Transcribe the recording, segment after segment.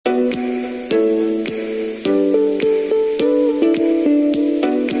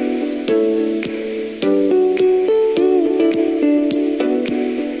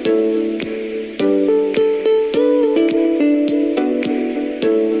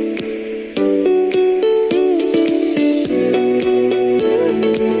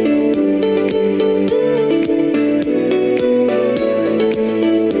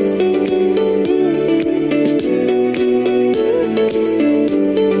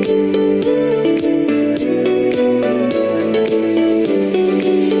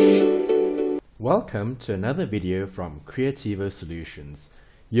welcome to another video from Creativo Solutions.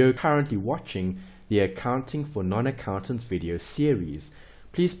 You're currently watching the Accounting for Non-Accountants video series.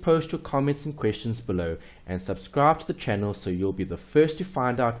 Please post your comments and questions below and subscribe to the channel so you'll be the first to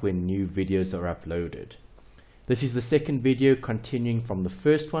find out when new videos are uploaded. This is the second video continuing from the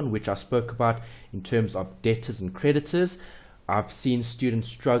first one, which I spoke about in terms of debtors and creditors. I've seen students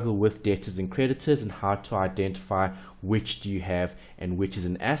struggle with debtors and creditors and how to identify which do you have and which is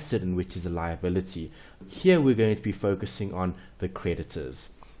an asset and which is a liability. Here we're going to be focusing on the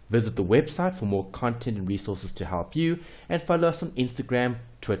creditors. Visit the website for more content and resources to help you, and follow us on Instagram,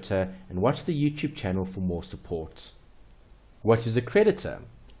 Twitter, and watch the YouTube channel for more support. What is a creditor?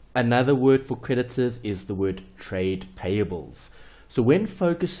 Another word for creditors is the word trade payables. So when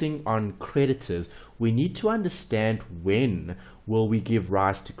focusing on creditors, we need to understand when will we give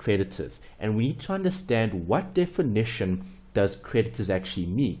rise to creditors, and we need to understand what definition does creditors actually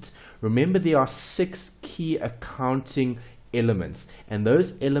meet. Remember, there are 6 key accounting elements, and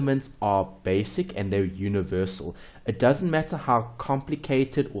those elements are basic and they're universal. It doesn't matter how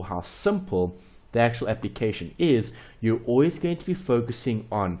complicated or how simple the actual application is, you're always going to be focusing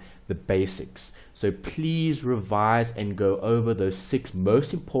on the basics. So please revise and go over those 6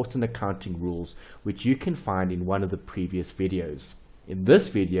 most important accounting rules, which you can find in one of the previous videos. In this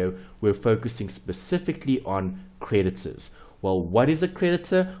video, we're focusing specifically on creditors. Well, what is a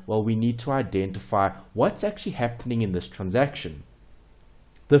creditor? Well, we need to identify what's actually happening in this transaction.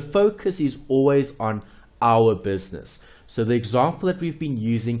 The focus is always on our business. So the example that we've been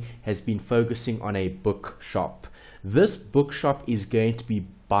using has been focusing on a bookshop. This bookshop is going to be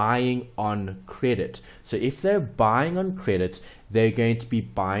buying on credit. So if they're buying on credit, they're going to be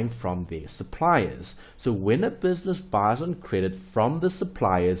buying from their suppliers. So when a business buys on credit from the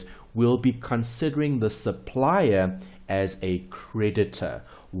suppliers, we'll be considering the supplier as a creditor.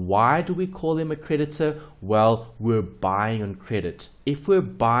 Why do we call them a creditor? Well, we're buying on credit. If we're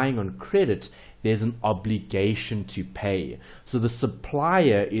buying on credit, there's an obligation to pay. So the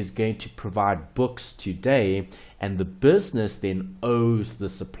supplier is going to provide books today, and the business then owes the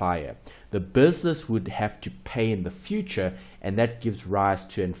supplier. The business would have to pay in the future, and that gives rise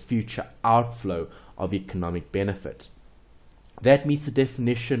to a future outflow of economic benefit. That meets the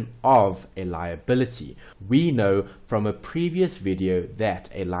definition of a liability. We know from a previous video that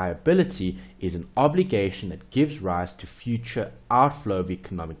a liability is an obligation that gives rise to future outflow of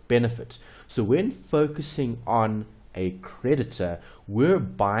economic benefit. So when focusing on a creditor, we're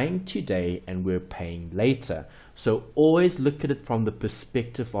buying today and we're paying later. So always look at it from the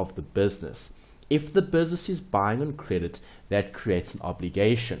perspective of the business. If the business is buying on credit, that creates an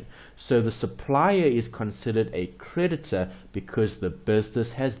obligation. So the supplier is considered a creditor because the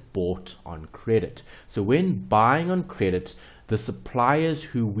business has bought on credit. So when buying on credit, the suppliers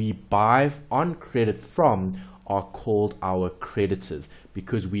who we buy on credit from are called our creditors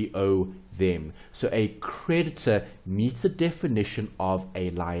because we owe them. So a creditor meets the definition of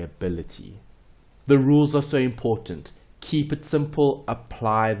a liability. The rules are so important. Keep it simple,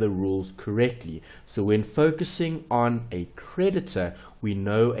 apply the rules correctly. So when focusing on a creditor, we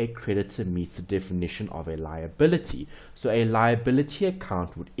know a creditor meets the definition of a liability. So a liability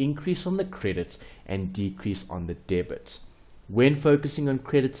account would increase on the credit and decrease on the debit. When focusing on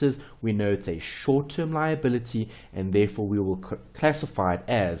creditors, we know it's a short-term liability, and therefore we will classify it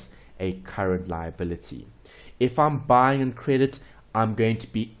as a current liability. If I'm buying on credit, I'm going to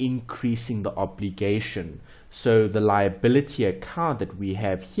be increasing the obligation. So the liability account that we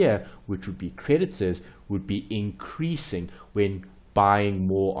have here, which would be creditors, would be increasing when buying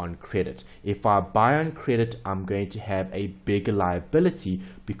more on credit. If I buy on credit, I'm going to have a bigger liability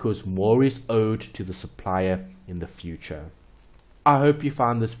because more is owed to the supplier in the future. I hope you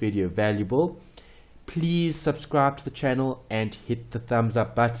found this video valuable. Please subscribe to the channel and hit the thumbs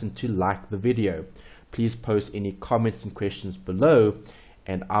up button to like the video. Please post any comments and questions below,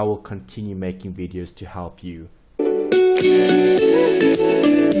 and I will continue making videos to help you.